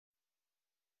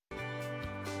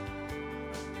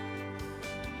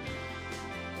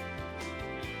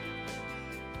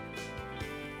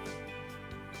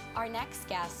Our next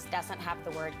guest doesn't have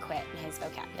the word quit in his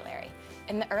vocabulary.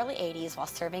 In the early 80s, while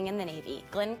serving in the Navy,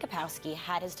 Glenn Kopanski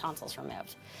had his tonsils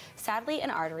removed. Sadly, an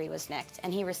artery was nicked,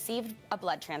 and he received a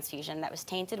blood transfusion that was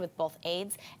tainted with both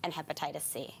AIDS and hepatitis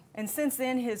C. And since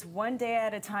then, his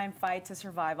one-day-at-a-time fight to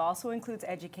survive also includes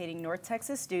educating North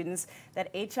Texas students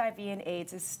that HIV and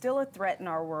AIDS is still a threat in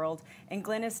our world. And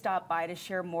Glenn has stopped by to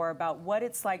share more about what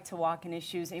it's like to walk in his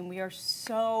shoes, and we are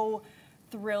so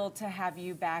thrilled to have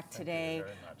you back today. Thank you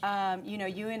very much. You know,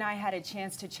 you and I had a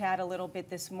chance to chat a little bit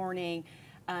this morning.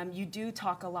 You do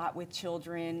talk a lot with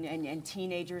children and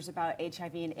teenagers about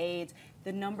HIV and AIDS.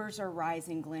 The numbers are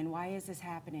rising, Glenn. Why is this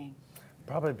happening?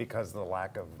 Probably because of the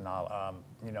lack of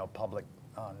public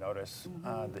notice.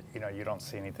 That, you don't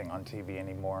see anything on TV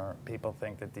anymore. People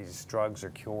think that these drugs are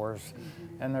cures,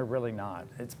 and they're really not.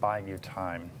 It's buying you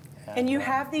time. And you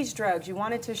have these drugs. You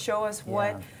wanted to show us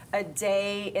what a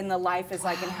day in the life is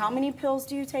like. And how many pills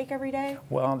do you take every day?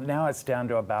 Well, now it's down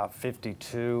to about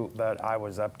 52, but I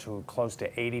was up to close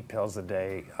to 80 pills a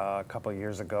day a couple of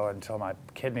years ago until my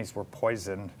kidneys were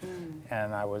poisoned.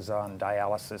 And I was on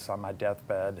dialysis on my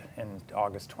deathbed in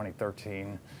August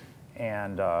 2013.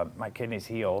 And my kidneys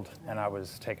healed, and I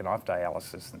was taken off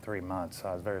dialysis in 3 months. So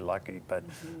I was very lucky, but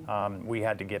we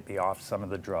had to get me off some of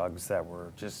the drugs that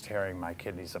were just tearing my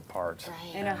kidneys apart.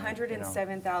 Right. And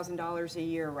 $107,000 a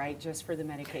year, right, just for the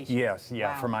medication? Yes,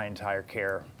 yeah, for my entire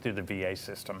care through the VA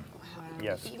system. Wow.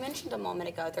 Yes. You mentioned a moment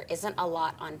ago there isn't a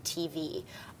lot on TV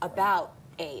about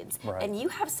AIDS. Right. And you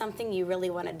have something you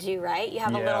really want to do, right? You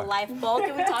have a little life goal.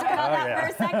 Can we talk about that for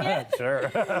a second?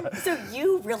 Sure. So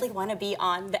you really want to be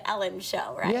on the Ellen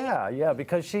show, right? Yeah,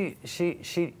 because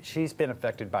she's been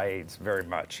affected by AIDS very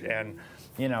much. And,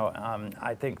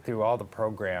 I think through all the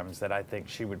programs that I think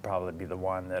she would probably be the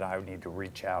one that I would need to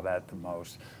reach out at the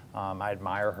most. I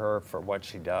admire her for what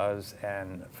she does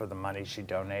and for the money she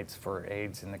donates for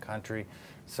AIDS in the country.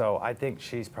 So I think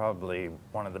she's probably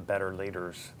one of the better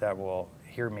leaders that will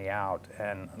hear me out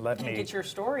and let me get your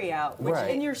story out. Which,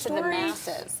 right. And your to story, the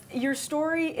masses. Your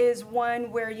story is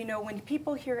one where, when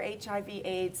people hear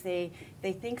HIV/AIDS, they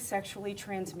think sexually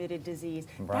transmitted disease.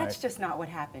 Right. That's just not what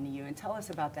happened to you. And tell us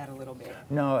about that a little bit.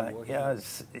 No,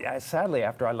 sadly,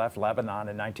 after I left Lebanon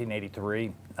in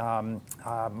 1983,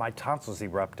 my tonsils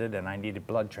erupted and I needed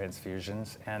blood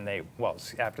transfusions. And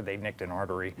after they nicked an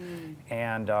artery,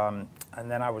 and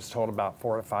then I was told about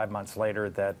 4 to 5 months later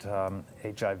that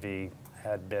HIV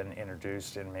had been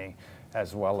introduced in me,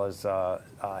 as well as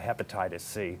hepatitis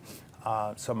C.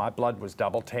 So my blood was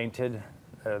double tainted.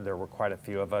 There were quite a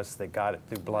few of us that got it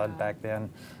through blood back then.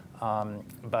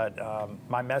 But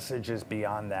my message is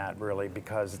beyond that, really,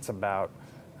 because it's about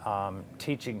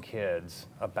teaching kids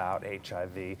about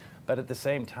HIV, but at the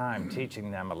same time teaching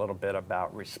them a little bit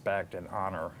about respect and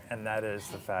honor. And that is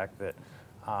the fact that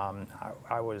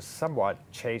I was somewhat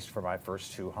chased from my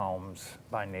first 2 homes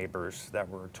by neighbors that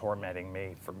were tormenting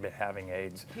me for having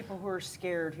AIDS. People who are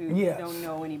scared, who don't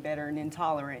know any better and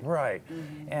intolerant. Right.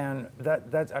 And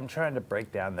I'm trying to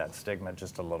break down that stigma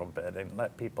just a little bit and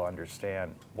let people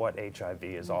understand what HIV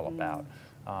is all about.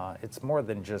 It's more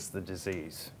than just the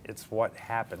disease. It's what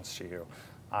happens to you.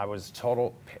 I was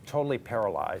totally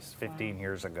paralyzed 15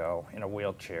 years ago in a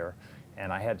wheelchair,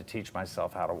 and I had to teach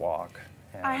myself how to walk.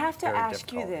 I have to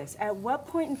ask you this. At what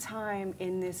point in time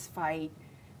in this fight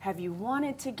have you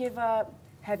wanted to give up?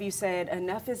 Have you said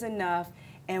enough is enough?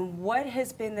 And what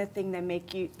has been the thing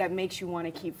that makes you want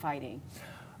to keep fighting?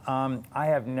 I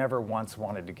have never once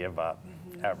wanted to give up,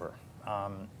 ever.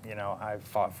 I've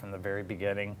fought from the very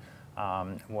beginning.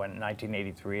 When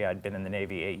 1983, I'd been in the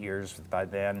Navy 8 years by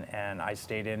then, and I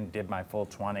stayed in, did my full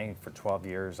 20 for 12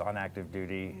 years on active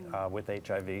duty with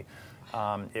HIV.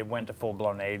 It went to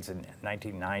full-blown AIDS in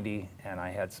 1990, and I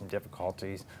had some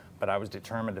difficulties, but I was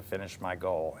determined to finish my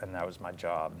goal, and that was my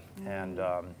job. And,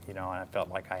 and I felt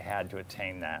like I had to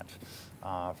attain that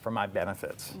for my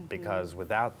benefits, because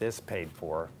without this paid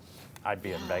for, I'd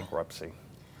be in bankruptcy.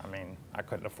 I mean, I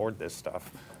couldn't afford this stuff.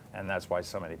 And that's why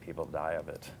so many people die of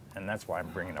it. And that's why I'm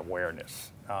bringing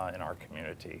awareness in our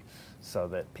community, so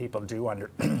that people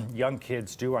young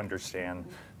kids do understand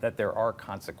that there are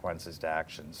consequences to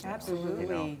actions.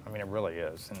 Absolutely. I mean, it really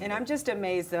is. And I'm just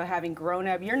amazed, though, having grown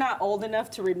up. You're not old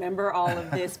enough to remember all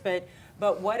of this, but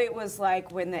what it was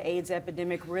like when the AIDS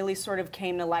epidemic really sort of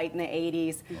came to light in the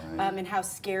 80s, and how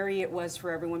scary it was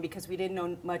for everyone because we didn't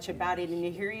know much about it. And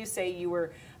to hear you say you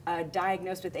were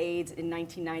diagnosed with AIDS in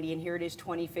 1990, and here it is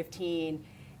 2015,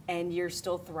 and you're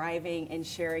still thriving and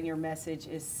sharing your message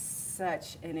is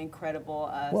such an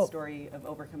incredible story of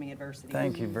overcoming adversity.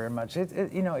 Thank you very much.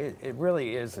 You know, it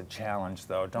really is a challenge,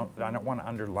 though. I don't want to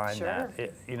underline that.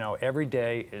 You know, every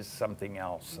day is something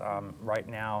else. Right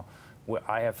now,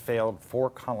 I have failed 4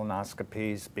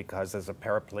 colonoscopies because as a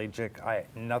paraplegic,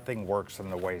 nothing works from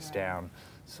the waist down.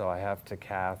 So I have to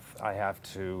I have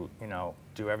to, you know,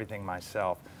 do everything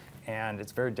myself. And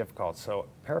it's very difficult. So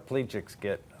paraplegics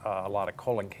get a lot of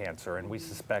colon cancer, and we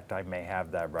suspect I may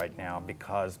have that right now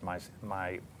because my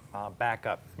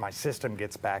system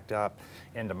gets backed up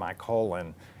into my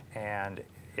colon, and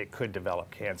it could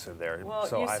develop cancer there. Well,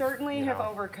 so you certainly have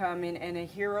overcome and a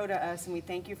hero to us, and we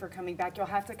thank you for coming back. You'll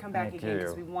have to come back again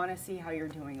because we want to see how you're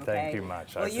doing, okay? Thank you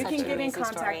much. Well, you can get in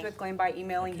contact with Glenn by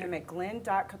emailing him at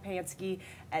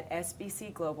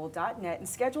glenn.kopanski@sbcglobal.net and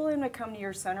schedule him to come to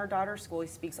your son or daughter's school. He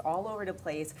speaks all over the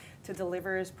place to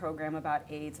deliver his program about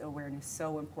AIDS awareness.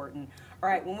 So important. All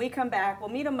right, when we come back, we'll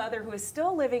meet a mother who is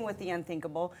still living with the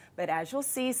unthinkable, but as you'll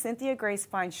see, Cynthia Grace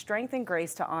finds strength and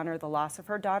grace to honor the loss of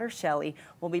her daughter, Shelley.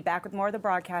 We'll be back with more of the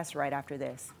broadcast right after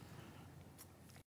this.